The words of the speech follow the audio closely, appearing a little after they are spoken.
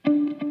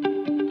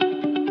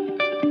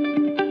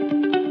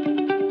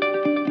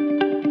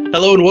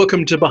Hello and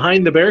welcome to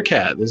Behind the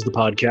Bearcat. This is the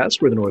podcast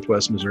where the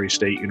Northwest Missouri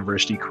State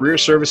University Career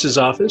Services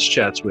Office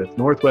chats with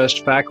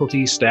Northwest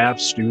faculty, staff,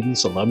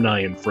 students,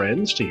 alumni, and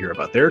friends to hear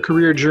about their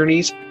career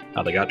journeys,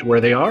 how they got to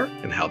where they are,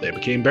 and how they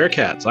became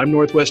Bearcats. I'm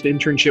Northwest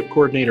Internship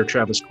Coordinator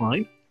Travis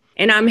Klein.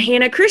 And I'm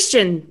Hannah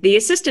Christian, the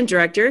Assistant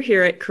Director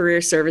here at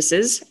Career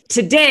Services.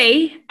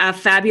 Today, a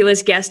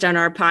fabulous guest on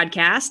our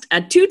podcast,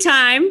 a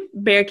two-time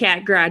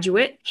Bearcat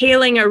graduate,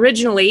 hailing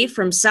originally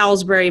from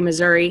Salisbury,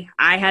 Missouri.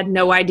 I had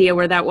no idea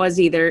where that was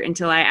either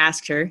until I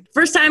asked her.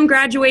 First time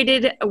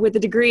graduated with a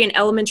degree in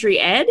elementary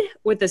ed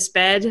with a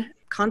SPED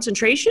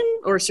concentration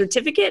or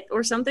certificate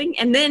or something,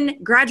 and then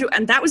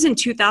and that was in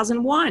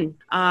 2001.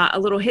 A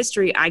little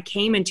history, I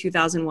came in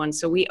 2001,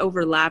 so we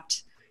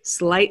overlapped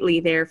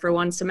slightly there for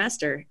one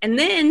semester, and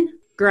then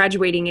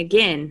graduating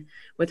again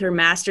with her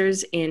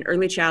master's in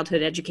early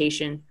childhood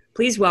education.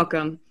 Please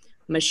welcome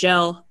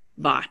Michelle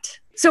Vaught.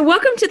 So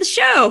welcome to the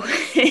show.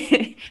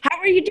 How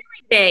are you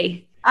doing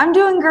today? I'm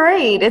doing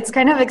great. It's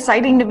kind of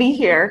exciting to be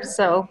here,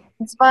 so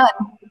it's fun.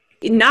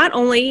 Not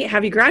only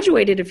have you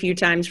graduated a few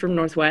times from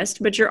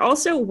Northwest, but you're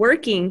also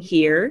working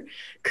here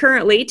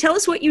currently. Tell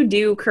us what you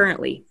do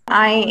currently.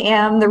 I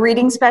am the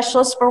reading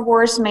specialist for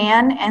Horace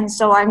Mann, and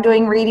so I'm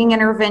doing reading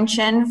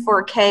intervention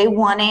for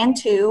K1 and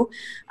 2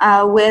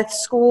 with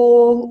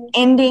school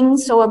ending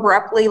so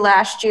abruptly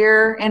last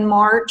year in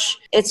March.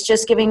 It's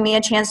just giving me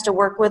a chance to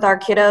work with our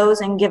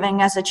kiddos and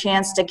giving us a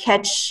chance to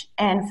catch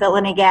and fill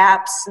any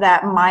gaps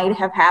that might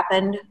have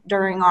happened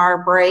during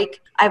our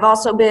break. I've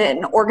also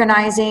been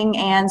organizing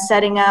and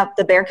setting up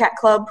the Bearcat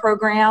Club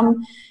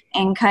program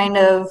and kind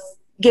of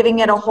giving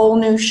it a whole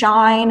new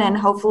shine and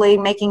hopefully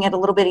making it a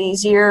little bit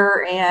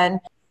easier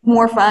and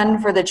more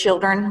fun for the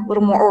children, a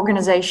little more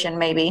organization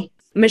maybe.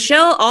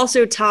 Michelle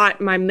also taught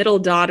my middle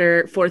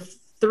daughter for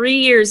 3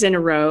 years in a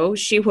row.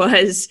 She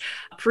was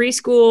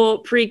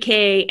preschool,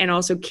 pre-K, and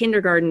also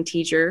kindergarten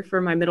teacher for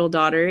my middle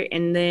daughter.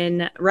 And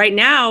then right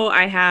now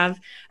I have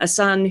a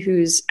son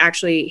who's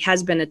actually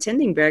has been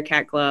attending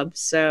Bearcat Club.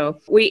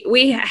 So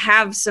we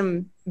have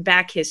some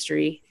back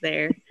history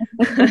there.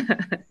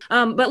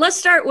 But let's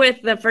start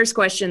with the first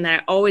question that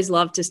I always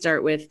love to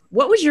start with.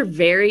 What was your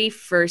very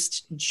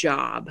first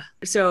job?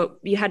 So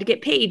you had to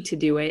get paid to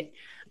do it.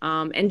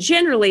 And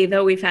generally,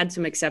 though we've had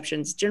some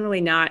exceptions,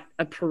 generally not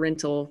a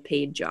parental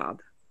paid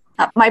job.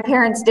 My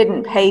parents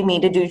didn't pay me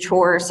to do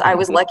chores. I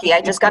was lucky.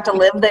 I just got to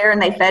live there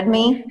and they fed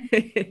me.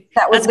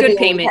 That was That's good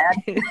payment.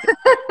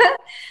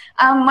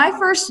 My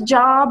first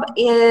job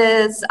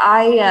is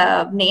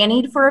I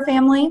nannied for a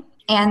family.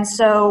 And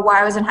so while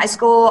I was in high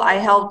school, I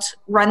helped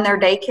run their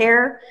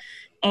daycare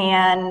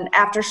and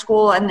after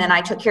school, and then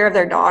I took care of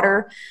their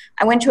daughter.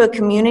 I went to a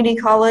community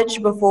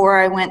college before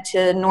I went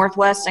to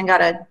Northwest and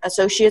got an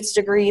associate's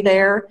degree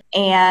there.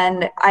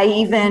 And I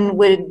even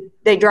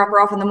they drop her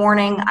off in the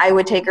morning. I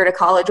would take her to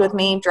college with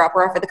me, drop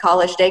her off at the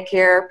college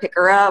daycare, pick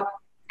her up,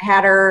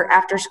 had her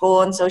after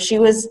school. And so she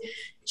was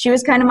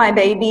kind of my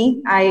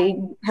baby. I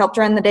helped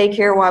run the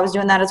daycare while I was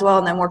doing that as well,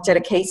 and then worked at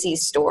a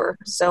Casey's store.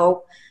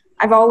 So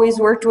I've always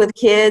worked with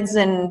kids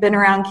and been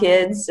around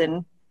kids.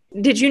 And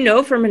did you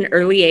know from an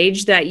early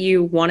age that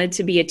you wanted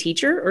to be a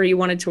teacher or you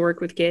wanted to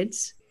work with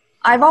kids?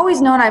 I've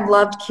always known I've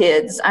loved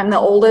kids. I'm the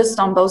oldest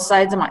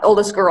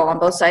oldest girl on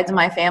both sides of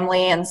my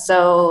family. And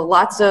so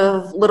lots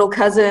of little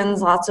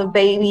cousins, lots of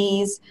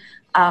babies.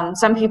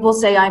 Some people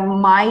say I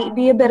might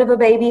be a bit of a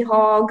baby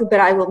hog, but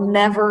I will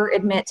never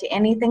admit to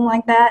anything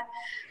like that.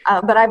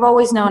 But I've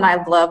always known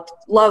I've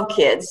loved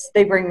kids.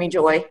 They bring me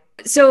joy.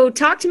 So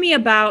talk to me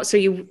about, so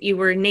you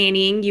were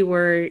nannying,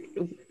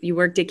 you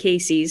worked at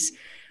Casey's.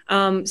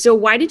 So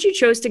why did you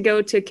choose to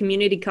go to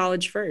community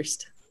college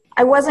first?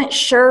 I wasn't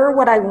sure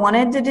what I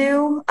wanted to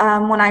do.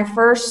 When I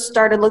first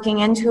started looking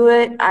into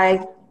it,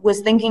 I was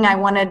thinking I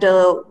wanted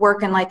to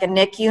work in like a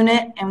NIC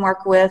unit and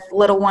work with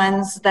little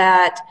ones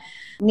that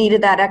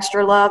needed that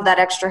extra love, that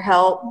extra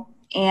help.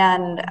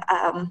 And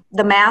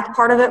the math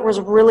part of it was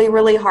really,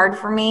 really hard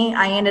for me.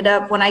 I ended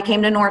up, when I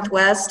came to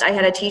Northwest, I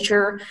had a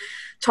teacher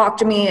talk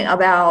to me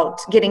about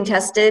getting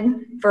tested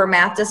for a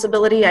math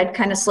disability. I'd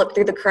kind of slipped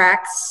through the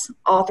cracks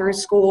all through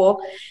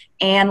school.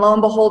 And lo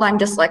and behold, I'm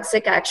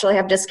dyslexic. I actually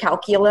have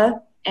dyscalculia.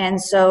 And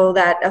so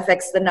that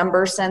affects the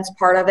number sense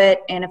part of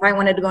it. And if I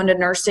wanted to go into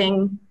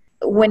nursing,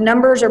 when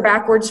numbers are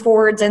backwards,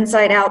 forwards,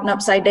 inside out, and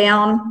upside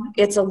down,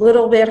 it's a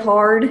little bit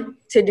hard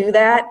to do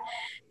that.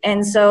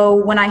 And so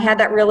when I had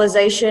that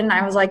realization,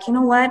 I was like, you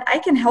know what? I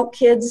can help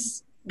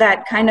kids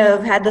that kind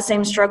of had the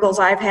same struggles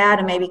I've had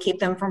and maybe keep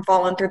them from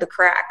falling through the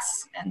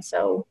cracks. And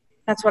so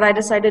that's what I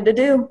decided to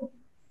do.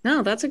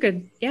 No, that's a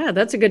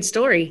good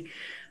story.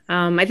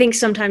 I think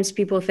sometimes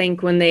people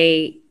think when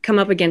they come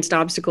up against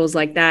obstacles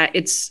like that,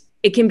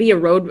 it can be a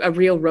real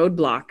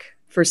roadblock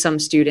for some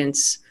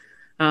students.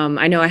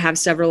 I know I have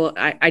several,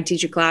 I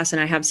teach a class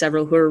and I have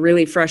several who are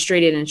really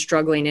frustrated and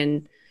struggling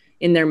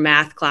in their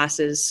math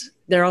classes.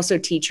 They're also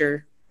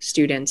teacher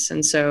students.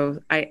 And so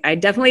I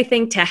definitely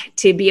think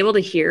to be able to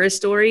hear a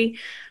story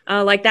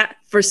like that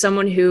for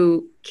someone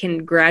who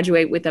can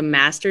graduate with a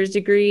master's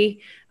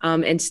degree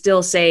and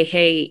still say,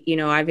 hey,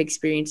 I've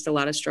experienced a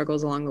lot of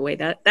struggles along the way.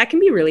 That can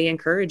be really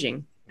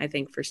encouraging, I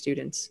think, for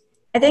students.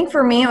 I think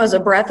for me, it was a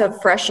breath of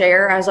fresh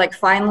air. I was like,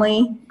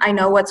 finally, I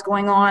know what's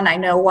going on. I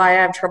know why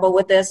I have trouble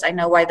with this. I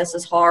know why this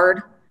is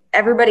hard.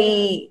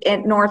 Everybody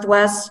at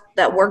Northwest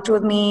that worked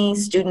with me,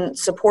 student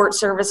support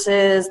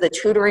services, the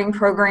tutoring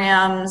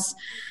programs,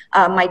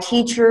 my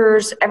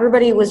teachers,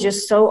 everybody was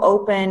just so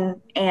open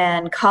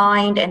and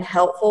kind and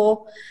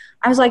helpful.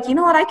 I was like, you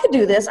know what, I could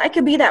do this. I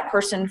could be that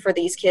person for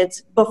these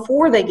kids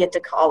before they get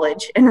to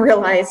college and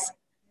realize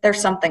there's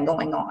something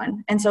going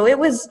on. And so it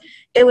was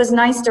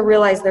nice to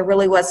realize there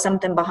really was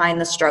something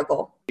behind the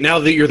struggle. Now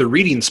that you're the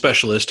reading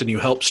specialist and you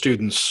help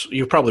students,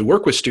 you probably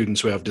work with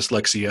students who have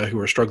dyslexia who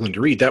are struggling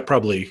to read. That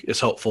probably is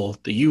helpful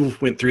that you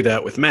went through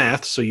that with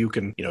math, so you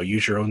can,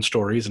 use your own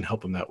stories and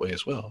help them that way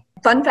as well.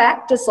 Fun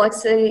fact,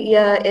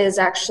 dyslexia is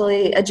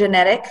actually a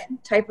genetic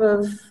type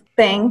of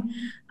thing.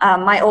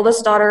 My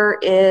oldest daughter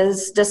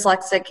is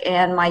dyslexic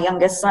and my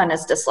youngest son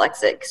is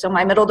dyslexic. So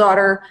my middle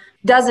daughter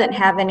doesn't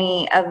have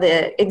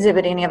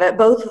exhibit any of it.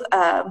 Both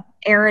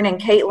Aaron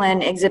and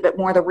Caitlin exhibit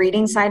more the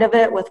reading side of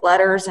it with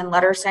letters and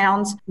letter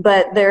sounds.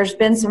 But there's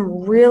been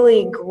some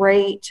really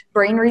great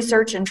brain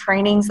research and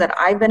trainings that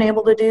I've been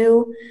able to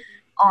do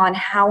on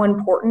how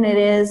important it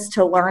is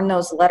to learn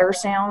those letter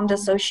sound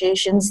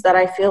associations that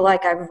I feel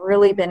like I've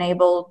really been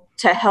able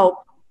to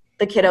help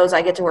the kiddos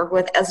I get to work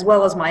with, as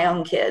well as my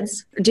own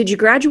kids. Did you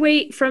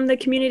graduate from the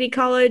community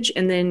college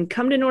and then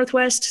come to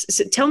Northwest?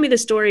 So tell me the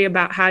story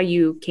about how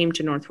you came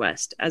to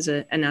Northwest as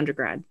an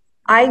undergrad.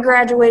 I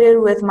graduated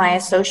with my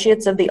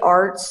Associates of the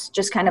Arts,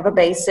 just kind of a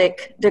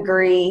basic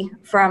degree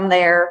from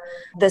there.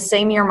 The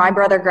same year my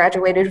brother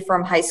graduated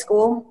from high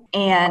school.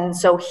 And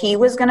so he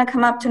was going to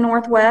come up to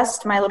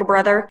Northwest, my little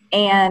brother.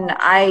 And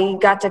I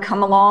got to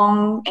come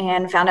along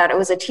and found out it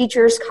was a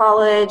teacher's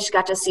college,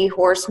 got to see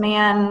Horace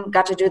Mann,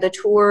 got to do the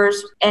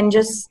tours. And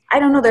just, I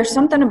don't know, there's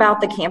something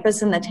about the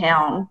campus and the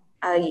town.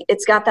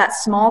 It's got that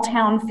small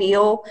town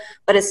feel,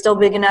 but it's still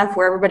big enough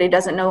where everybody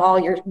doesn't know all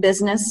your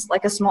business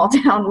like a small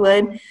town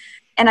would.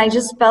 And I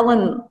fell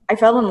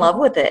in love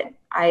with it.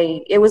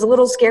 It was a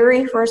little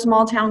scary for a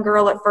small town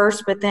girl at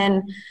first, but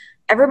then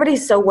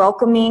everybody's so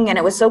welcoming, and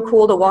it was so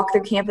cool to walk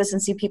through campus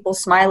and see people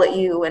smile at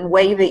you and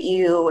wave at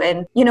you.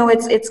 And,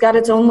 it's got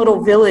its own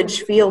little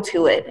village feel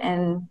to it,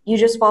 and you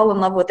just fall in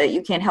love with it.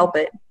 You can't help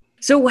it.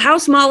 So how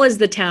small is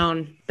the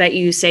town that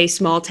you say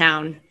small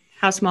town?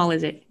 How small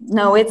is it?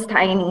 No, it's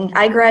tiny.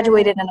 I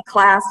graduated in a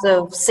class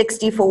of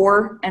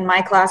 64, and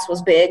my class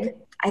was big.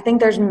 I think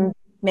there's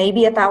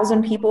maybe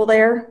 1,000 people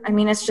there. I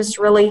mean, it's just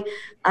really,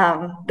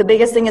 the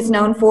biggest thing it's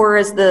known for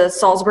is the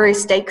Salisbury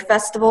Steak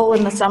Festival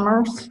in the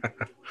summers.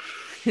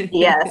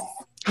 Yes,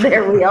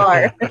 there we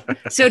are.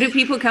 So do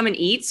people come and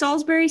eat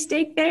Salisbury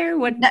steak there?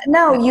 What?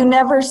 No, you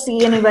never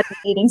see anybody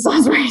eating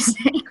Salisbury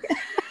steak.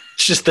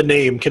 It's just the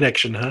name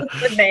connection, huh?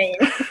 The name.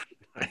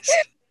 Nice.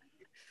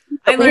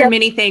 I learned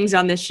many things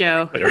on this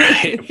show.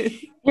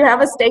 Right. You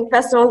have a steak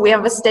festival. We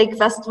have a steak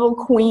festival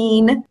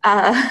queen.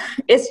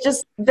 It's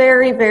just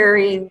very,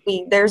 very,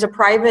 there's a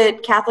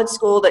private Catholic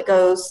school that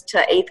goes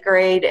to 8th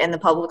grade and the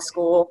public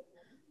school.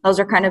 Those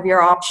are kind of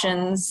your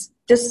options.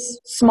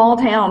 Just small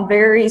town,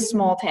 very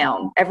small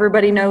town.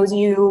 Everybody knows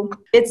you.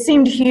 It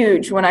seemed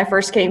huge when I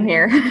first came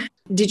here.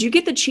 Did you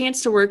get the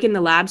chance to work in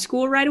the lab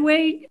school right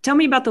away? Tell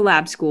me about the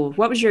lab school.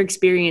 What was your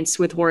experience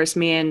with Horace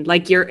Mann,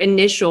 like your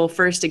initial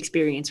first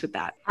experience with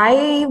that?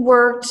 I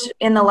worked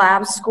in the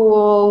lab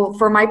school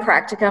for my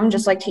practicum,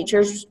 just like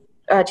teacher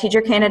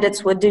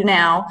candidates would do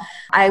now.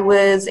 I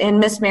was in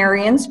Miss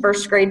Marion's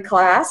first grade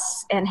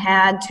class and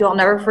I'll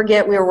never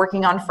forget, we were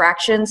working on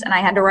fractions and I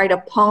had to write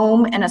a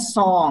poem and a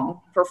song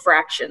for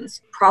fractions.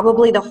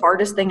 Probably the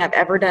hardest thing I've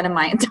ever done in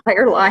my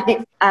entire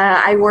life.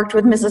 I worked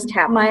with Mrs.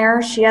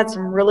 Tapmeyer. She had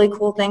some really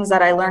cool things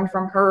that I learned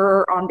from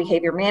her on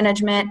behavior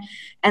management.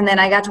 And then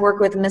I got to work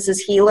with Mrs.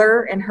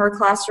 Healer in her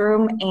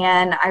classroom.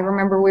 And I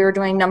remember we were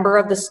doing Number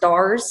of the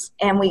Stars,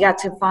 and we got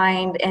to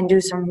find and do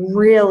some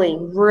really,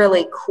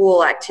 really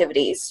cool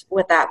activities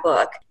with that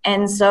book.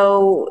 And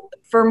so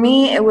for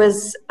me, it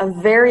was a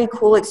very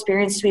cool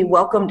experience to be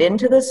welcomed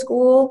into the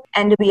school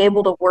and to be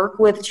able to work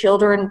with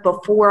children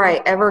before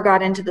I ever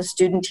got into the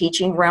student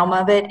teaching realm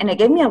of it. And it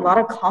gave me a lot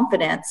of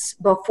confidence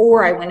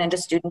before I went into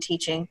student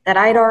teaching that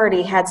I'd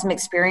already had some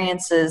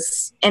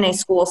experiences in a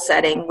school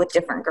setting with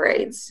different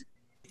grades.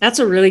 That's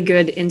a really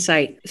good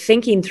insight.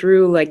 Thinking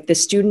through like the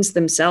students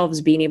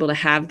themselves being able to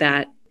have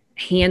that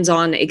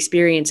hands-on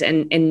experience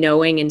and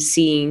knowing and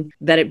seeing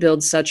that it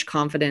builds such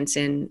confidence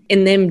in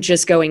them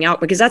just going out,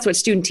 because that's what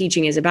student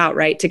teaching is about,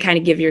 right? To kind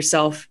of give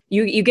yourself,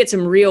 you get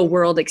some real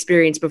world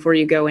experience before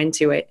you go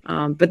into it.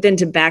 But then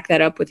to back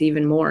that up with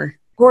even more.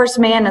 Horace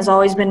Mann has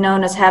always been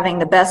known as having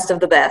the best of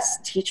the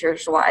best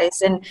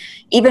teachers-wise. And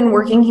even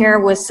working here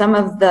with some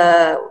of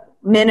the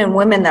men and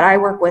women that I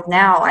work with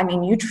now, I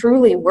mean, you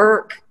truly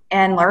work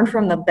and learn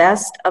from the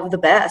best of the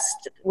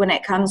best when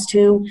it comes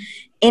to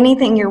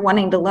anything you're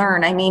wanting to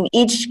learn. I mean,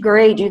 each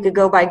grade you could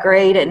go by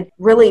grade and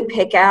really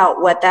pick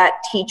out what that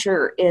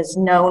teacher is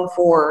known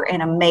for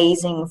and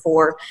amazing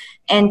for.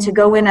 And to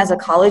go in as a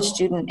college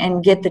student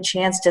and get the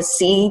chance to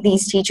see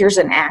these teachers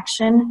in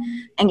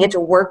action and get to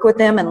work with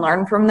them and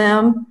learn from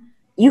them,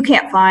 you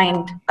can't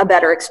find a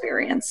better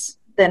experience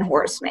than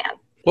Horace Mann.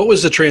 What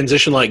was the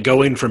transition like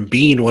going from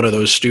being one of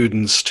those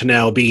students to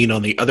now being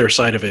on the other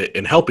side of it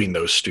and helping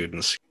those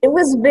students? It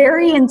was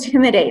very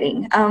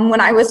intimidating.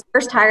 When I was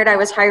first hired, I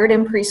was hired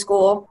in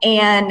preschool.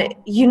 And,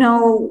 you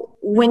know,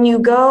 when you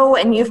go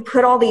and you've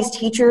put all these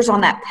teachers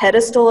on that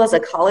pedestal as a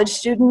college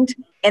student,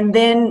 and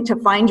then to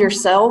find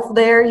yourself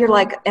there, you're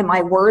like, am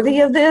I worthy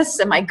of this?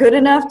 Am I good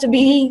enough to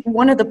be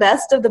one of the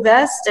best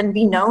and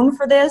be known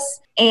for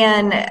this?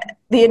 And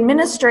the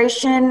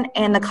administration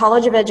and the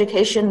College of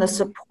Education, the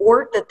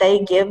support that they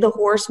give the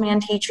Horace Mann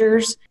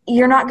teachers,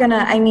 you're not going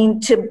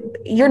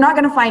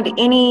to find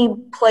any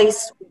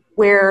place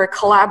where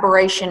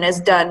collaboration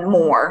is done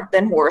more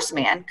than Horace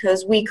Mann,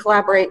 because we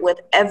collaborate with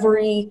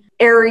every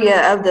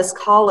area of this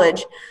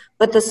college.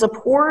 But the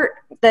support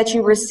that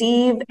you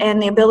receive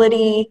and the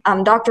ability,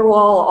 Dr.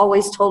 Wall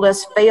always told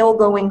us, fail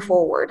going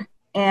forward.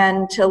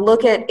 And to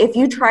look at, if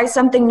you try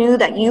something new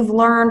that you've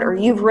learned or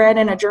you've read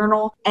in a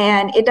journal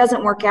and it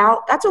doesn't work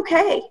out, that's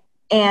okay.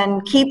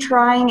 And keep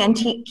trying and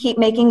keep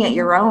making it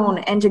your own.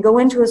 And to go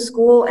into a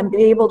school and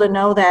be able to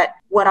know that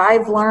what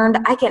I've learned,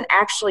 I can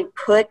actually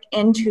put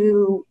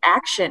into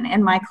action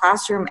in my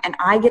classroom, and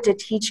I get to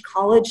teach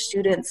college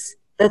students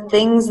the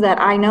things that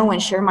I know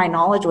and share my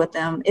knowledge with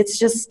them. It's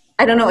just,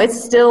 I don't know,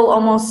 it's still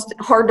almost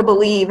hard to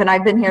believe. And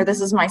I've been here,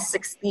 this is my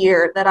 6th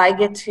year, that I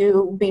get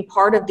to be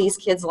part of these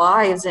kids'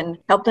 lives and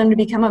help them to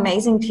become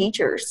amazing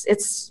teachers.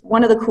 It's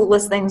one of the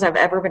coolest things I've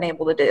ever been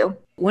able to do.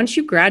 Once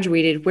you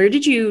graduated, where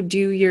did you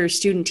do your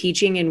student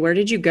teaching, and where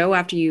did you go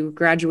after you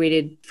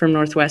graduated from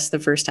Northwest the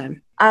first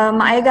time?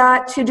 I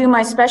got to do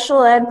my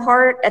special ed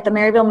part at the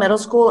Maryville Middle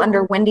School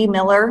under Wendy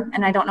Miller.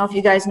 And I don't know if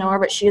you guys know her,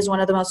 but she is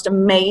one of the most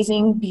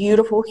amazing,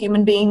 beautiful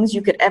human beings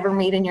you could ever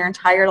meet in your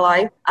entire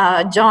life.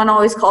 John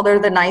always called her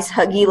the nice,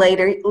 huggy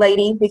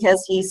lady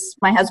because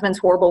my husband's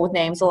horrible with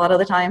names a lot of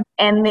the time.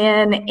 And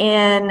then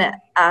in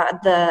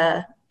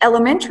the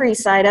elementary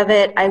side of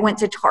it, I went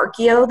to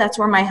Tarkio. That's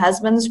where my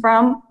husband's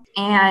from.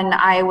 And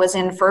I was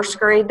in 1st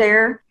grade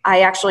there.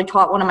 I actually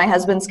taught one of my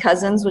husband's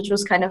cousins, which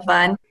was kind of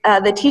fun.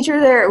 The teacher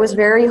there, it was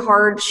very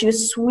hard. She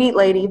was a sweet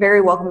lady,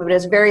 very welcoming, but it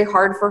was very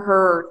hard for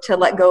her to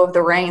let go of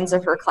the reins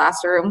of her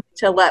classroom,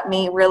 to let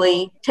me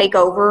really take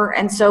over.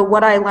 And so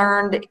what I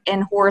learned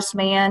in Horace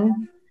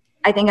Mann,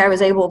 I think I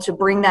was able to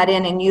bring that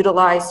in and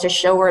utilize to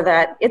show her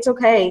that it's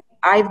okay.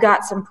 I've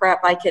got some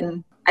prep. I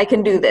can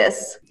do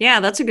this. Yeah,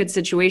 that's a good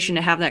situation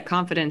to have that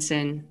confidence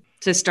in,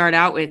 to start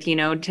out with, you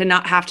know, to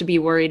not have to be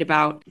worried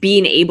about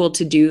being able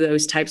to do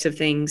those types of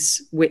things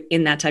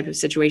in that type of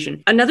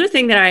situation. Another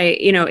thing that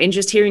in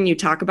just hearing you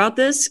talk about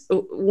this,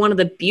 one of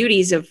the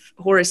beauties of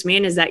Horace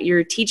Mann is that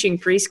you're teaching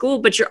preschool,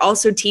 but you're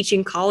also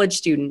teaching college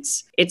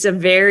students. It's a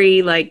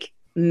very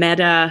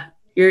meta,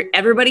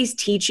 everybody's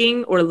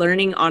teaching or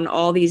learning on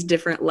all these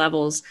different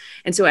levels.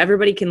 And so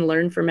everybody can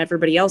learn from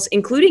everybody else,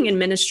 including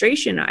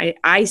administration.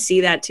 I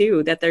see that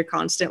too, that they're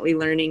constantly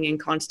learning and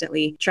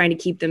constantly trying to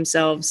keep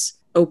themselves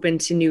open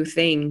to new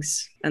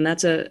things. And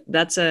that's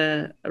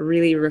a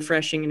really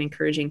refreshing and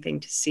encouraging thing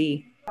to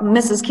see.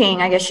 Mrs.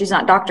 King, I guess she's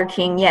not Dr.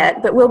 King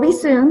yet, but will be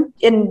soon,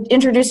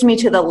 introduced me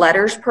to the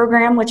LETTERS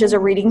program, which is a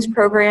readings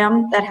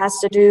program that has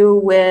to do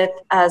with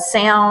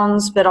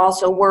sounds, but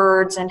also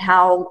words, and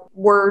how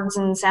words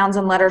and sounds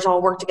and letters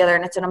all work together.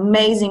 And it's an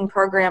amazing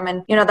program.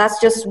 And, that's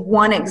just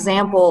one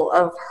example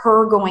of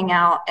her going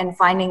out and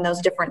finding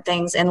those different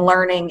things and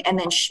learning, and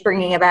then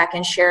bringing it back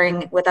and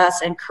sharing with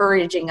us,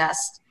 encouraging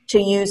us to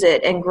use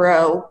it and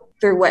grow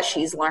through what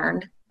she's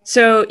learned.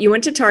 So you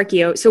went to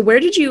Tarkio. So where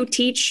did you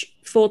teach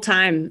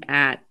full-time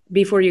at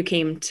before you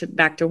came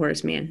back to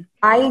Horace Mann?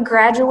 I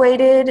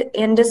graduated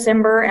in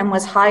December and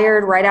was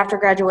hired right after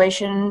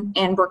graduation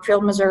in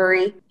Brookfield,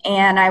 Missouri.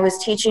 And I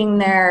was teaching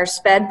their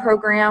SPED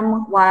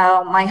program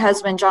while my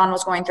husband, John,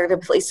 was going through the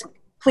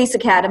police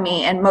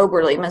academy in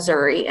Moberly,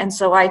 Missouri. And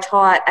so I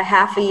taught a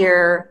half a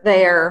year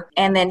there,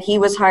 and then he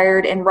was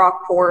hired in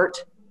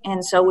Rockport.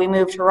 And so we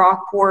moved to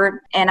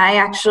Rockport, and I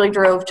actually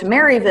drove to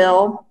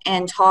Maryville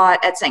and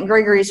taught at St.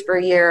 Gregory's for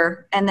a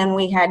year. And then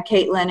we had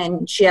Caitlin,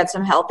 and she had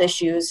some health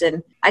issues,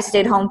 and I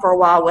stayed home for a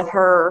while with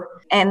her.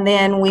 And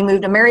then we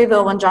moved to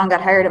Maryville when John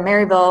got hired at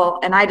Maryville,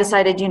 and I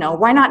decided,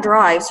 why not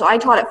drive? So I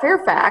taught at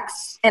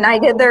Fairfax, and I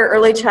did their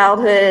early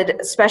childhood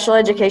special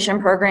education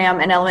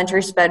program and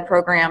elementary SPED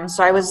program.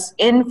 So I was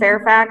in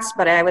Fairfax,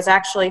 but I was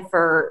actually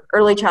for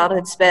early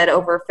childhood SPED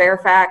over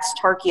Fairfax,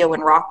 Tarkio,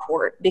 and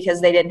Rockport,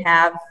 because they didn't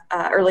have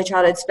early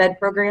childhood SPED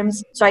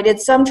programs. So I did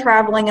some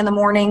traveling in the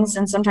mornings,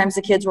 and sometimes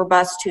the kids were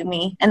bused to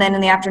me. And then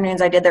in the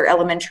afternoons, I did their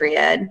elementary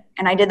ed.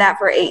 And I did that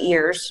for 8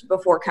 years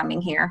before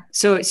coming here. here.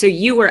 So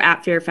you were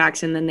at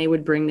Fairfax and then they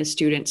would bring the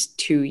students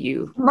to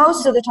you?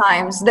 Most of the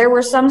times. There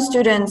were some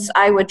students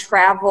I would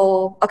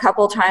travel a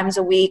couple times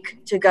a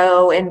week to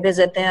go and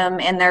visit them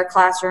in their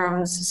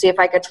classrooms, see if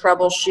I could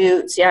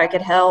troubleshoot, see how I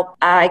could help.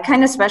 I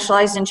kind of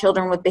specialized in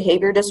children with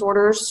behavior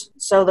disorders.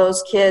 So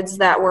those kids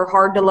that were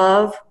hard to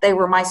love, they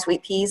were my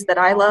sweet peas that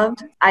I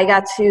loved. I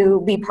got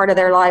to be part of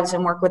their lives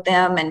and work with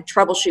them and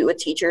troubleshoot with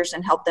teachers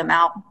and help them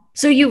out.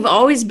 So you've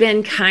always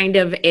been kind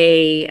of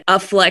a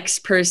flex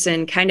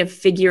person, kind of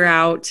figure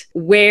out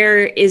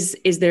where is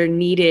there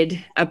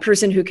needed a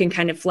person who can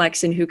kind of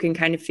flex and who can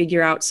kind of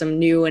figure out some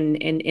new and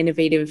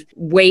innovative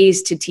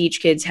ways to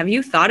teach kids. Have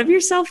you thought of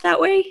yourself that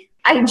way?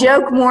 I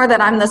joke more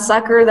that I'm the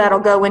sucker that'll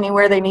go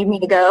anywhere they need me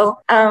to go.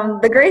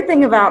 The great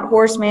thing about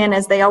Horseman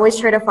is they always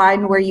try to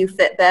find where you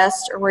fit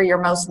best or where you're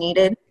most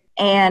needed.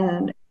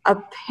 And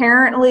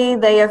apparently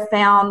they have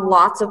found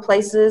lots of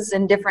places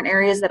in different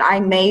areas that I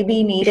may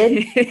be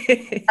needed.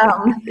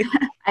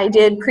 I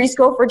did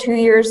preschool for 2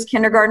 years,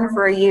 kindergarten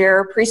for a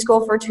year,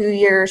 preschool for 2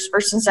 years,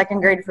 first and second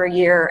grade for a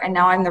year, and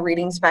now I'm the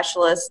reading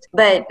specialist.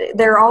 But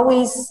they're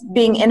always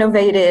being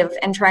innovative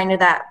and trying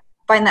to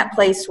find that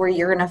place where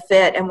you're going to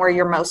fit and where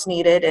you're most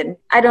needed. And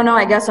I don't know,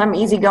 I guess I'm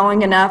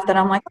easygoing enough that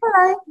I'm like, all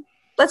right,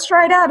 let's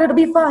try it out. It'll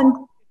be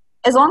fun.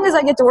 As long as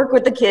I get to work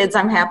with the kids,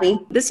 I'm happy.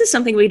 This is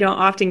something we don't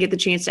often get the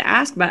chance to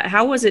ask about.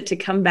 How was it to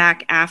come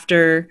back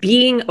after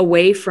being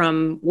away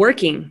from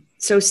working?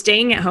 So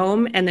staying at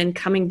home and then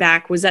coming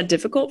back, was that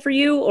difficult for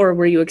you or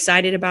were you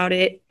excited about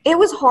it? It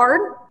was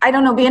hard. I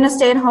don't know, being a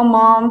stay-at-home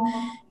mom,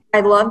 I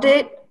loved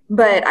it,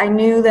 but I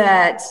knew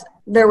that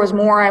there was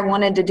more I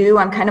wanted to do.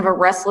 I'm kind of a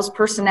restless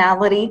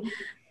personality.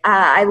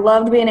 I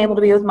loved being able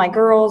to be with my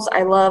girls.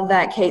 I love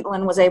that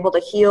Caitlin was able to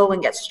heal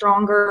and get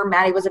stronger.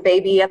 Maddie was a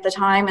baby at the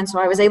time, and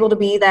so I was able to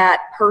be that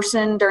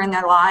person during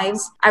their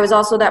lives. I was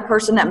also that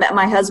person that met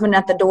my husband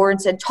at the door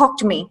and said, talk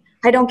to me.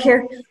 I don't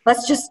care.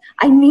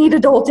 I need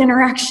adult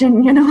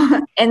interaction,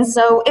 And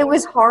so it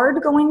was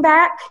hard going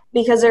back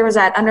because there was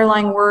that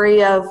underlying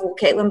worry of, will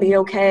Caitlin be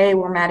okay?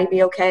 Will Maddie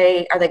be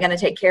okay? Are they going to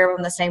take care of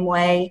him the same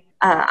way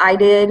I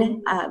did?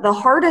 The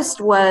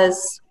hardest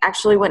was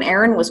actually when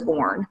Aaron was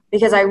born,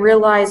 because I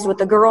realized with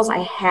the girls I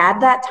had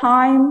that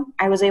time,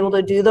 I was able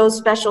to do those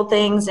special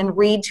things and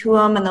read to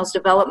them and those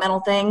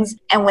developmental things.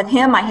 And with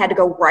him, I had to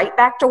go right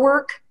back to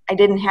work. I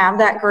didn't have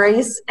that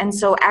grace. And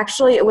so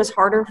actually it was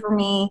harder for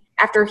me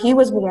after he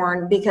was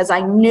born because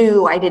I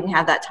knew I didn't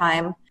have that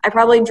time. I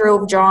probably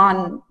drove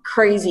John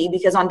crazy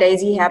because on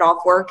days he had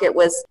off work, it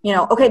was,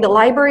 okay, the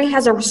library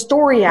has a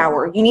story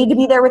hour. You need to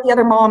be there with the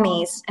other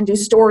mommies and do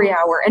story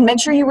hour and make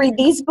sure you read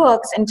these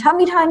books, and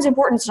tummy time's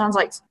important. Sounds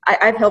like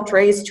I've helped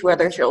raise 2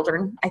 other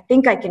children. I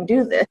think I can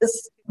do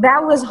this.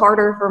 That was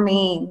harder for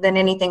me than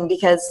anything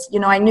because,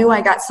 I knew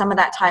I got some of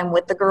that time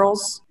with the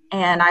girls.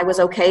 And I was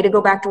okay to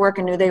go back to work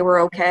and knew they were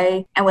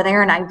okay. And with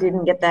Aaron, I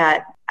didn't get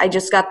that. I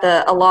just got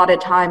the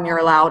allotted time you're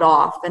allowed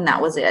off, and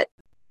that was it.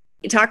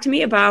 Talk to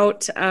me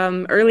about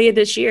earlier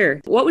this year.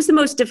 What was the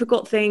most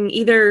difficult thing,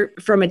 either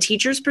from a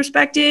teacher's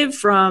perspective,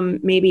 from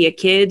maybe a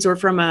kid's, or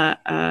from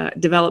a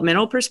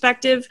developmental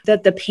perspective,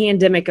 that the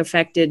pandemic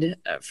affected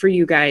for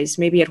you guys,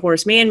 maybe at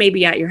Horace Mann,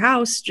 maybe at your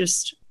house,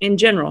 just in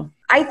general?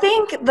 I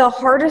think the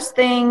hardest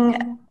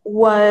thing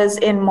was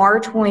in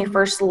March when we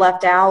first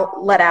let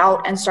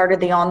out and started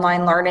the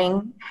online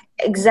learning,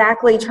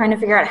 exactly trying to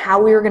figure out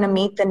how we were going to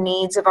meet the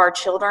needs of our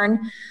children.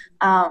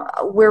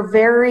 We're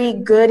very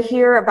good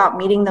here about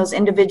meeting those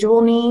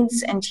individual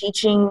needs and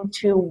teaching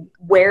to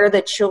where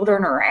the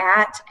children are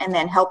at and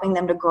then helping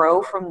them to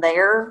grow from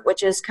there,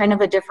 which is kind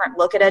of a different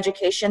look at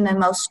education than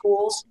most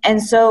schools.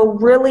 And so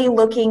really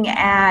looking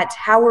at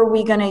how are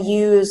we going to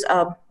use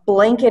a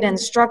blanket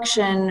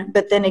instruction,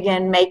 but then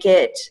again, make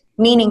it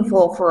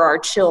meaningful for our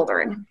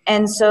children.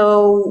 And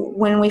so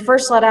when we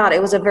first let out,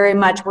 it was a very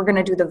much, we're going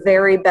to do the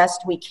very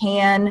best we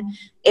can.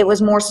 It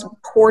was more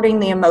supporting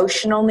the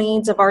emotional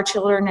needs of our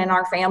children and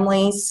our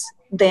families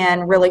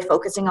than really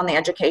focusing on the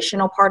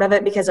educational part of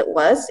it, because it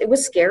was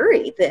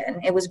scary then.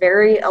 It was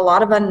a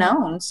lot of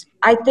unknowns.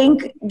 I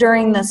think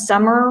during the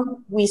summer,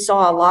 we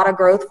saw a lot of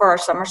growth for our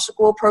summer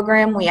school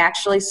program. We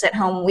actually sent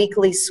home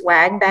weekly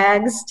swag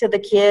bags to the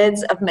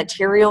kids of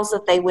materials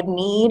that they would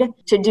need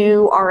to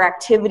do our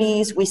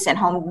activities. We sent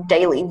home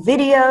daily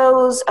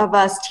videos of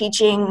us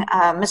teaching.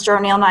 Mr.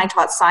 O'Neill and I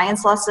taught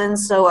science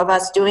lessons, so of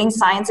us doing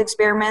science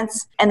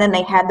experiments, and then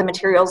they had the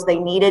materials they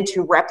needed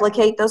to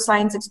replicate those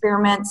science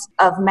experiments,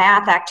 of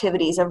math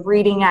activities, of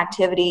reading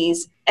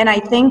activities. And I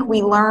think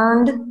we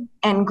learned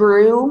and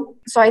grew.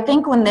 So I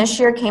think when this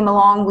year came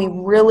along,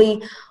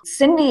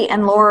 Cindy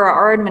and Laura,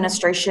 our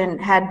administration,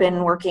 had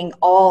been working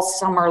all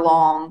summer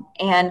long.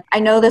 And I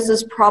know this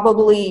is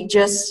probably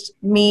just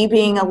me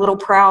being a little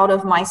proud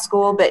of my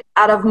school, but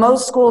out of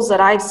most schools that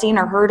I've seen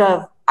or heard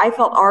of, I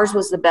felt ours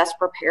was the best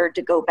prepared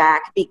to go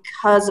back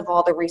because of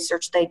all the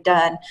research they'd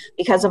done,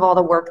 because of all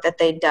the work that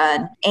they'd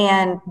done,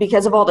 and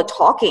because of all the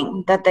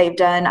talking that they've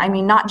done. I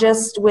mean, not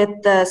just with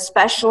the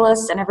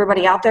specialists and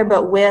everybody out there,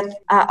 but with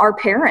our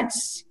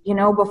parents. You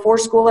know, before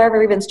school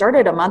ever even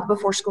started, a month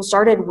before school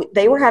started,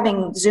 they were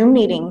having Zoom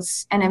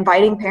meetings and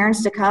inviting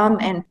parents to come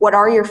and what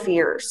are your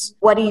fears?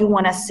 What do you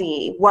want to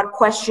see? What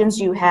questions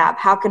you have?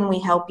 How can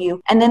we help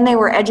you? And then they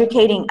were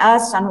educating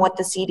us on what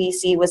the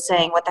CDC was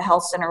saying, what the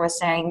health center was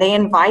saying. They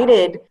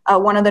invited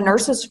one of the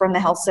nurses from the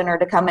health center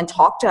to come and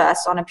talk to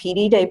us on a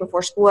PD day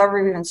before school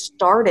ever even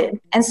started.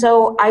 And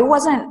so I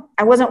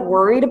wasn't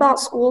worried about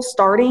school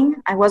starting.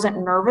 I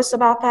wasn't nervous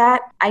about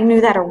that. I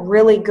knew that a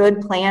really good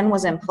plan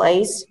was in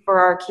place for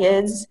our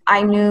kids.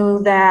 I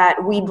knew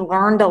that we'd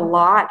learned a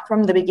lot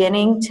from the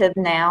beginning to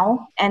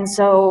now. And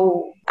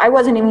so I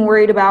wasn't even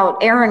worried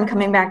about Aaron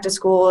coming back to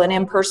school and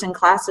in-person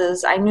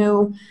classes. I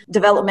knew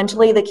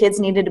developmentally the kids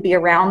needed to be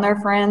around their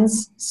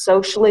friends.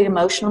 Socially,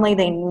 emotionally,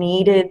 they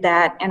needed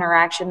that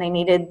interaction. They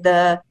needed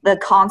the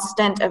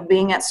constant of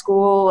being at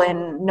school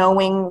and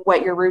knowing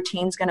what your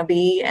routine's going to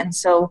be. And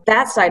so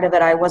that side of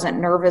it, I wasn't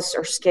nervous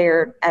or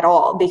scared at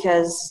all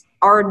because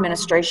our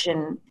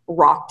administration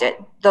rocked it.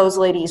 Those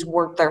ladies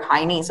worked their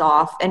heinies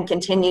off and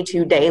continue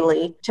to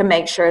daily to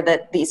make sure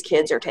that these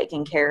kids are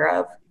taken care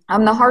of.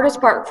 The hardest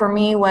part for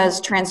me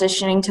was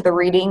transitioning to the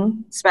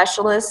reading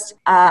specialist.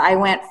 I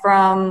went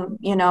from,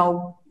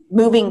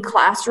 moving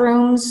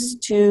classrooms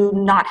to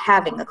not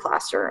having a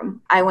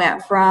classroom. I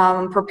went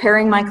from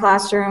preparing my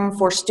classroom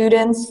for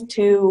students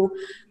to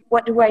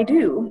what do I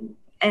do?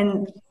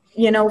 And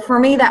for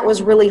me, that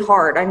was really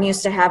hard. I'm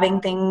used to having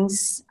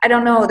things, I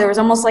don't know, there was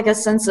almost like a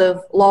sense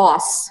of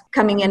loss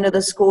coming into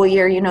the school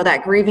year,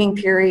 that grieving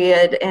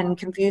period and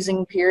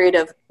confusing period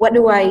of what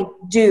do I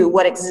do?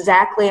 What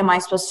exactly am I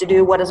supposed to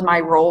do? What is my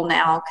role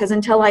now? Because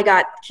until I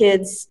got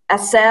kids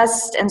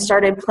assessed and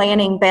started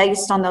planning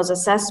based on those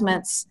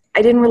assessments,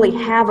 I didn't really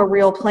have a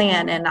real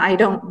plan, and I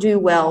don't do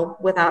well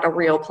without a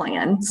real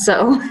plan.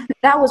 So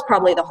that was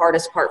probably the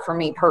hardest part for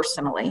me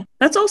personally.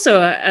 That's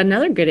also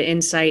another good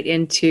insight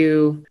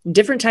into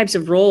different types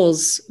of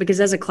roles, because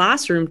as a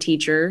classroom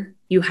teacher,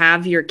 you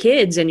have your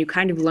kids and you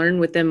kind of learn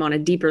with them on a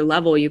deeper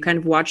level. You kind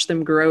of watch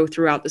them grow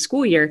throughout the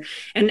school year.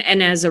 And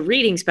as a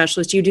reading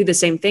specialist, you do the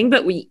same thing,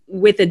 but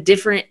with a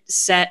different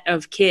set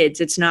of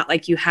kids. It's not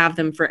like you have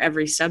them for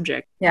every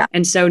subject. Yeah.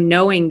 And so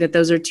knowing that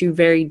those are two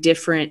very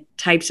different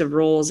types of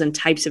roles and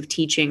types of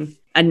teaching,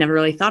 I'd never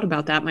really thought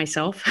about that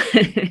myself,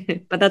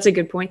 but that's a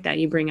good point that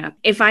you bring up.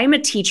 If I'm a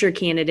teacher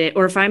candidate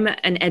or if I'm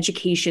an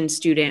education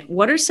student,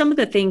 what are some of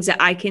the things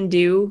that I can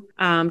do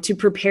to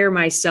prepare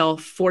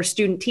myself for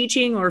student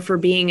teaching or for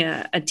being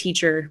a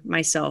teacher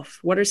myself?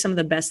 What are some of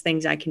the best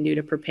things I can do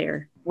to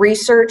prepare?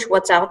 Research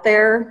what's out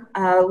there.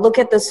 Look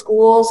at the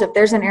schools. If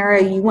there's an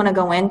area you want to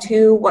go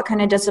into, what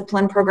kind of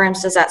discipline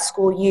programs does that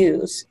school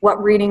use?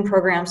 What reading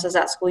programs does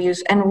that school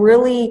use? And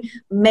really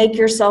make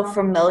yourself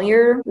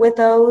familiar with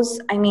those.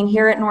 I mean,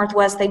 here at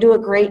Northwest, they do a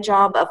great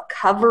job of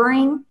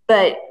covering,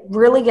 but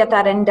really get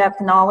that in-depth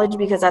knowledge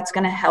because that's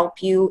going to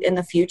help you in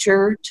the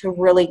future to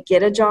really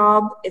get a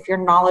job if you're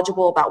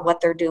knowledgeable about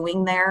what they're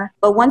doing there.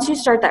 But once you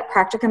start that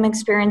practicum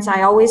experience,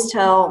 I always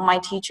tell my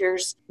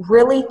teachers,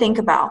 really think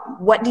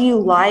about what do you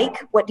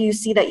like? What do you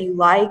see that you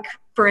like?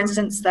 For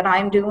instance, that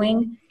I'm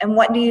doing, and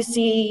what do you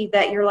see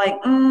that you're like,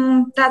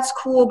 that's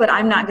cool, but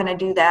I'm not going to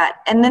do that.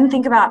 And then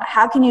think about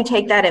how can you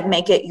take that and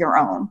make it your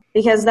own?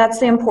 Because that's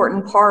the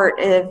important part.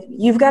 If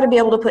you've got to be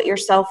able to put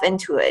yourself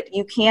into it.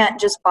 You can't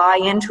just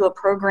buy into a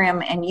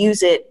program and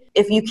use it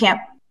if you can't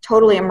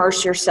totally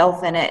immerse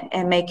yourself in it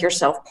and make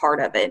yourself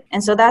part of it.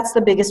 And so that's the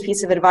biggest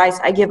piece of advice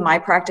I give my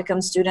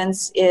practicum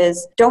students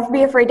is don't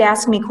be afraid to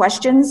ask me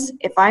questions.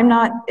 If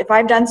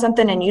I've done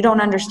something and you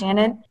don't understand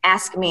it,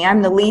 ask me.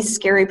 I'm the least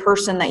scary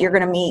person that you're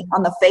going to meet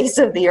on the face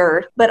of the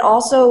earth. But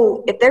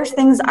also, if there's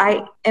things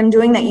I am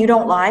doing that you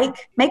don't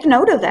like, make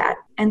note of that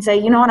and say,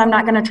 you know what, I'm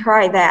not going to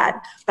try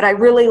that, but I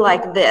really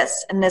like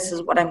this, and this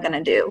is what I'm going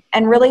to do.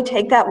 And really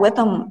take that with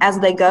them as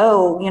they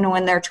go,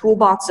 in their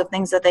toolbox of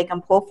things that they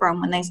can pull from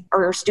when they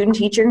are student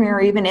teaching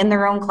or even in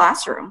their own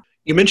classroom.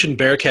 You mentioned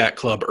Bearcat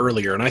Club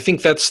earlier, and I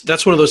think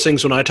that's one of those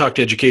things when I talk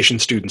to education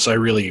students, I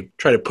really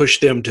try to push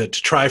them to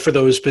try for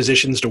those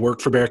positions, to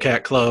work for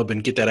Bearcat Club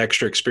and get that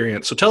extra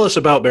experience. So tell us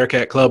about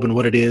Bearcat Club and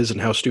what it is and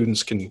how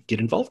students can get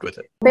involved with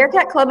it.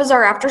 Bearcat Club is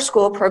our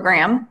after-school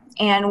program,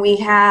 and we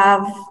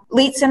have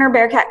Lead Center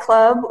Bearcat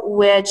Club,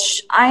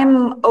 which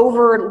I'm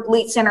over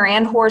Lead Center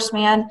and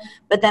Horseman,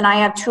 but then I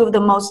have two of the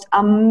most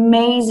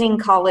amazing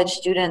college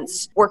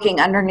students working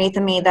underneath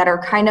of me that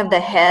are kind of the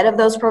head of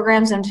those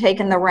programs and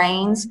taking the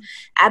reins.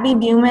 Abby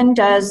Buman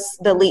does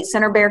the Lead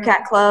Center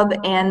Bearcat Club,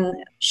 and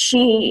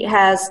she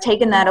has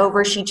taken that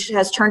over. She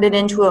has turned it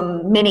into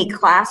a mini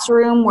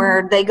classroom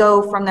where they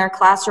go from their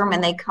classroom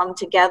and they come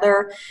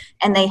together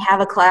and they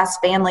have a class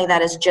family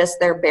that is just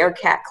their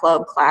Bearcat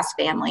Club class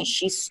family.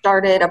 She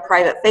started a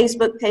private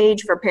Facebook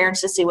page for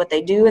parents to see what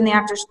they do in the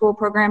after school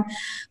program,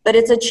 but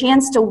it's a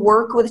chance to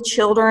work with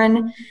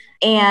children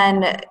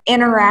and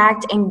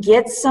interact and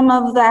get some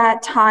of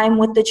that time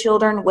with the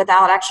children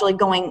without actually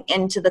going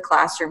into the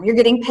classroom. You're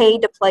getting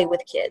paid to play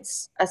with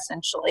kids,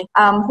 essentially.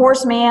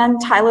 Horseman,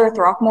 Tyler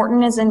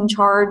Throckmorton is in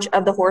charge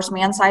of the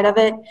Horseman side of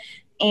it.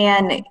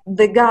 And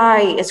the guy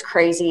is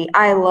crazy.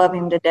 I love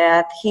him to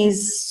death.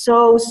 He's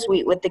so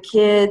sweet with the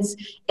kids.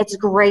 It's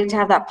great to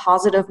have that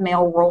positive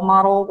male role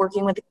model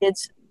working with the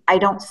kids. I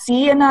don't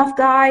see enough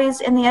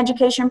guys in the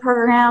education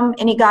program.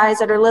 Any guys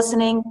that are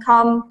listening,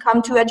 come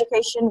to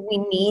education. We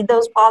need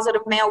those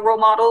positive male role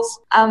models.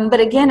 But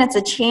again, it's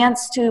a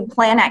chance to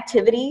plan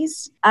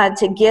activities,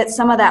 to get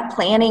some of that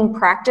planning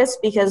practice,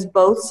 because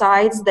both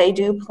sides, they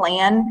do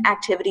plan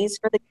activities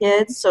for the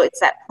kids. So it's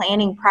that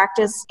planning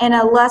practice in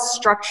a less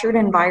structured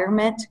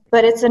environment.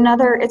 But it's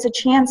a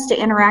chance to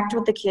interact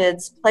with the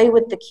kids, play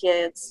with the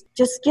kids,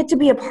 just get to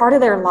be a part of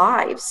their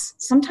lives.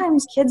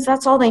 Sometimes kids,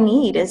 that's all they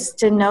need, is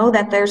to know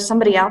that there's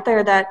somebody out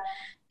there that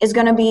is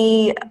going to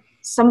be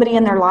somebody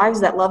in their lives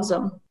that loves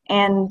them.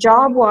 And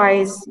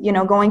job-wise,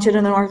 going to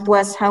the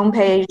Northwest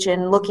homepage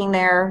and looking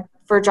there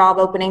for job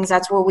openings,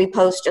 that's where we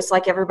post just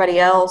like everybody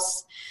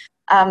else.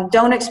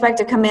 Don't expect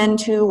to come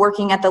into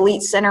working at the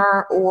Elite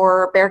Center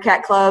or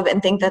Bearcat Club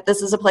and think that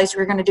this is a place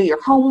where you're going to do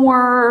your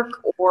homework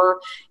or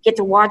get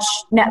to watch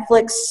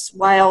Netflix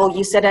while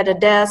you sit at a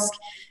desk.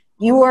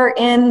 You are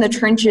in the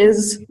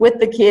trenches with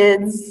the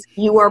kids.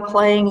 You are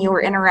playing, you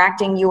are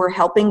interacting, you are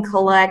helping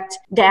collect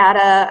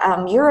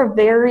data. You're a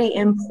very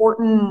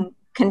important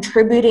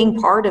contributing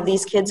part of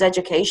these kids'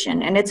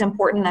 education, and it's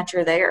important that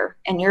you're there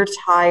and you're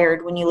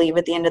tired when you leave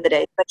at the end of the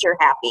day, but you're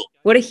happy.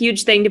 What a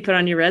huge thing to put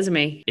on your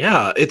resume.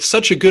 Yeah, it's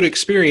such a good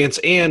experience.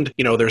 And,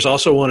 there's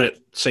also one at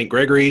St.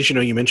 Gregory's.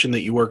 You mentioned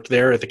that you worked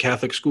there at the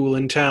Catholic school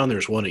in town.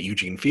 There's one at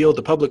Eugene Field,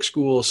 the public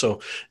school.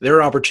 So there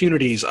are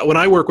opportunities. When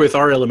I work with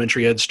our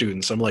elementary ed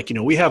students, I'm like,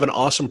 we have an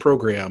awesome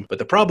program, but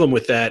the problem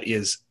with that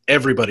is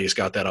everybody's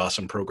got that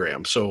awesome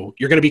program. So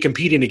you're going to be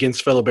competing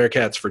against fellow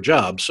Bearcats for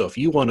jobs. So if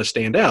you want to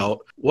stand out,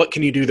 what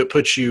can you do that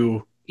puts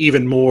you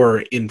even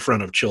more in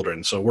front of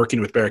children? So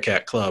working with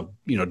Bearcat Club,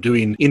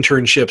 doing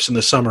internships in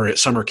the summer at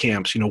summer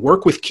camps,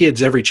 work with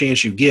kids every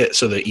chance you get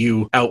so that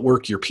you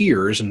outwork your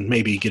peers and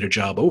maybe get a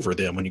job over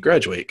them when you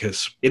graduate,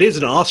 because it is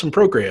an awesome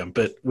program.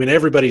 But when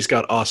everybody's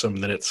got awesome,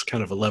 then it's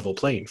kind of a level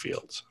playing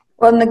field.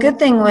 Well, and the good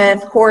thing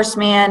with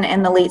Horseman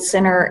and the Elite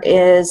Center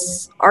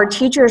is our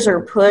teachers are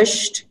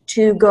pushed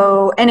to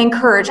go and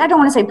encourage, I don't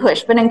want to say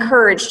push, but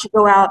encouraged to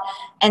go out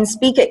and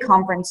speak at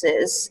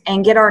conferences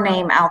and get our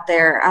name out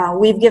there.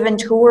 We've given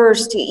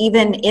tours to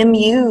even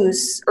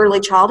MU's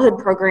early childhood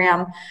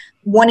program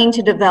wanting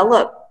to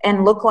develop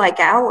and look like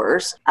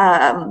ours.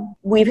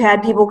 We've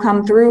had people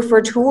come through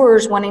for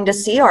tours wanting to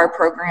see our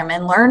program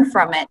and learn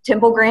from it.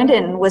 Temple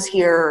Grandin was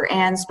here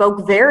and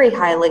spoke very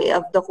highly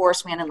of the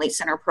Horseman and Elite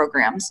Center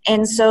programs.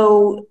 And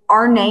so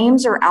our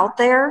names are out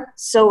there.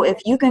 So if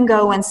you can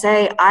go and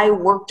say, I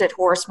worked at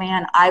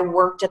Horseman, I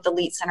worked at the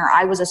Elite Center,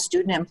 I was a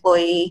student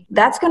employee,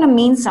 that's going to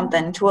mean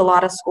something to a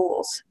lot of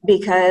schools,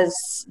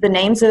 because the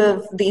names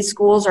of these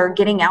schools are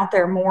getting out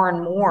there more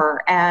and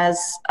more as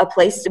a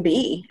place to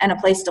be and a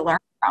place to learn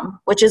from,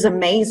 which is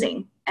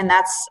amazing. And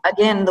that's,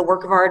 again, the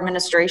work of our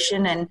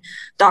administration and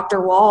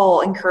Dr.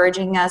 Wall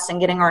encouraging us and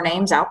getting our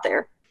names out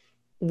there.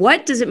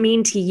 What does it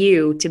mean to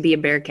you to be a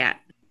Bearcat?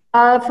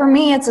 For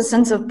me, it's a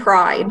sense of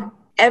pride.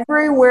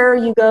 Everywhere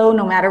you go,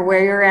 no matter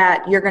where you're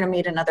at, you're going to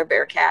meet another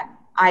Bearcat.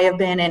 I have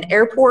been in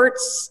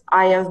airports.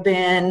 I have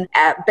been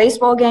at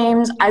baseball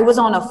games. I was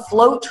on a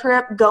float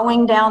trip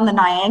going down the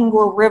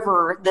Niagara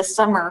River this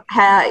summer.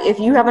 If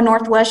you have a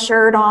Northwest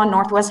shirt on,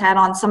 Northwest hat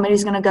on,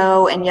 somebody's going to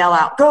go and yell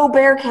out, "Go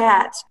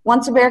Bearcats!"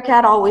 Once a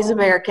Bearcat, always a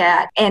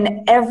Bearcat.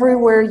 And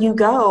everywhere you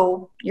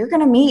go, you're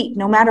going to meet,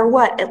 no matter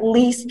what, at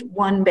least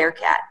one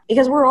Bearcat,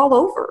 because we're all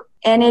over.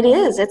 And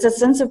it's a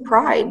sense of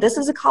pride. This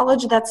is a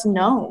college that's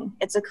known.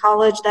 It's a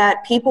college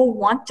that people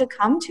want to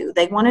come to.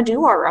 They want to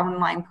do our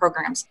online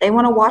programs. They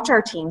want to watch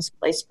our teams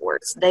play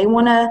sports. They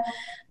want to,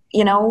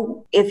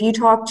 if you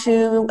talk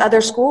to other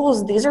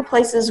schools, these are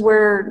places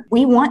where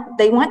they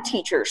want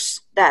teachers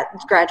that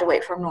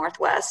graduate from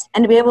Northwest.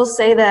 And to be able to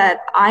say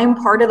that I'm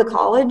part of the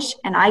college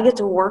and I get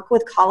to work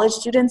with college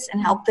students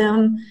and help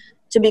them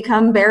to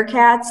become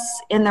Bearcats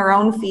in their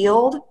own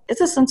field,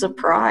 it's a sense of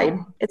pride.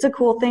 It's a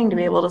cool thing to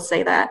be able to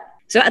say that.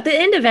 So at the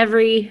end of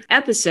every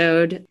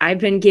episode, I've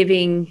been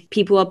giving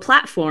people a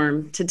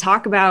platform to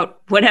talk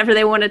about whatever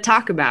they want to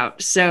talk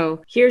about.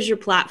 So here's your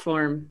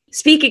platform.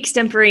 Speak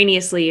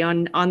extemporaneously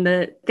on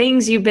the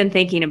things you've been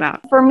thinking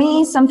about. For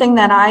me, something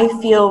that I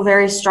feel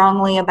very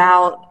strongly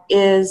about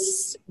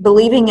is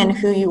believing in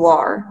who you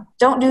are.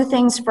 Don't do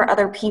things for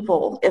other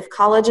people. If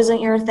college isn't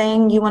your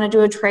thing, you want to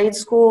do a trade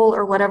school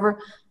or whatever,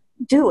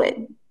 do it.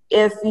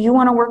 If you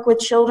want to work with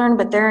children,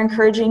 but they're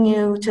encouraging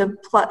you to,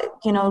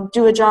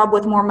 do a job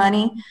with more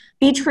money,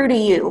 be true to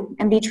you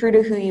and be true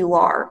to who you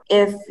are.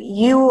 If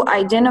you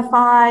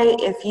identify,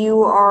 if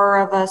you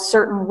are of a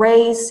certain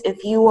race,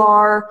 if you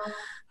are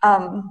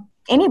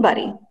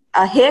anybody,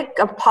 a hick,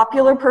 a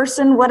popular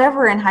person,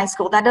 whatever in high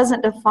school, that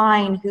doesn't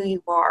define who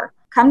you are.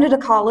 come to the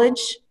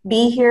college,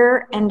 be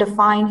here, and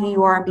define who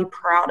you are and be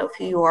proud of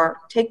who you are.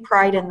 Take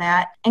pride in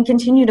that and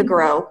continue to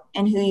grow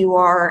in who you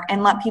are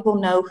and let people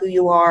know who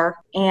you are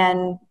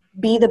and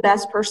be the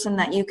best person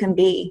that you can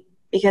be,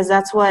 because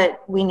that's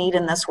what we need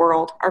in this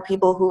world, are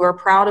people who are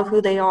proud of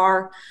who they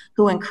are,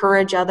 who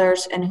encourage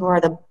others, and who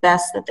are the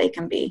best that they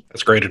can be.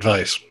 That's great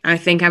advice. I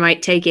think I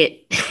might take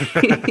it.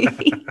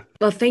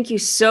 Well, thank you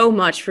so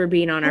much for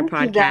being on our podcast.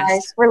 Thank you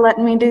guys for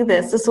letting me do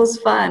this. This was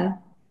fun.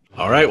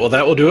 All right, well,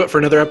 that will do it for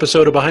another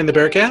episode of Behind the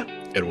Bearcat,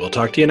 and we'll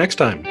talk to you next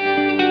time.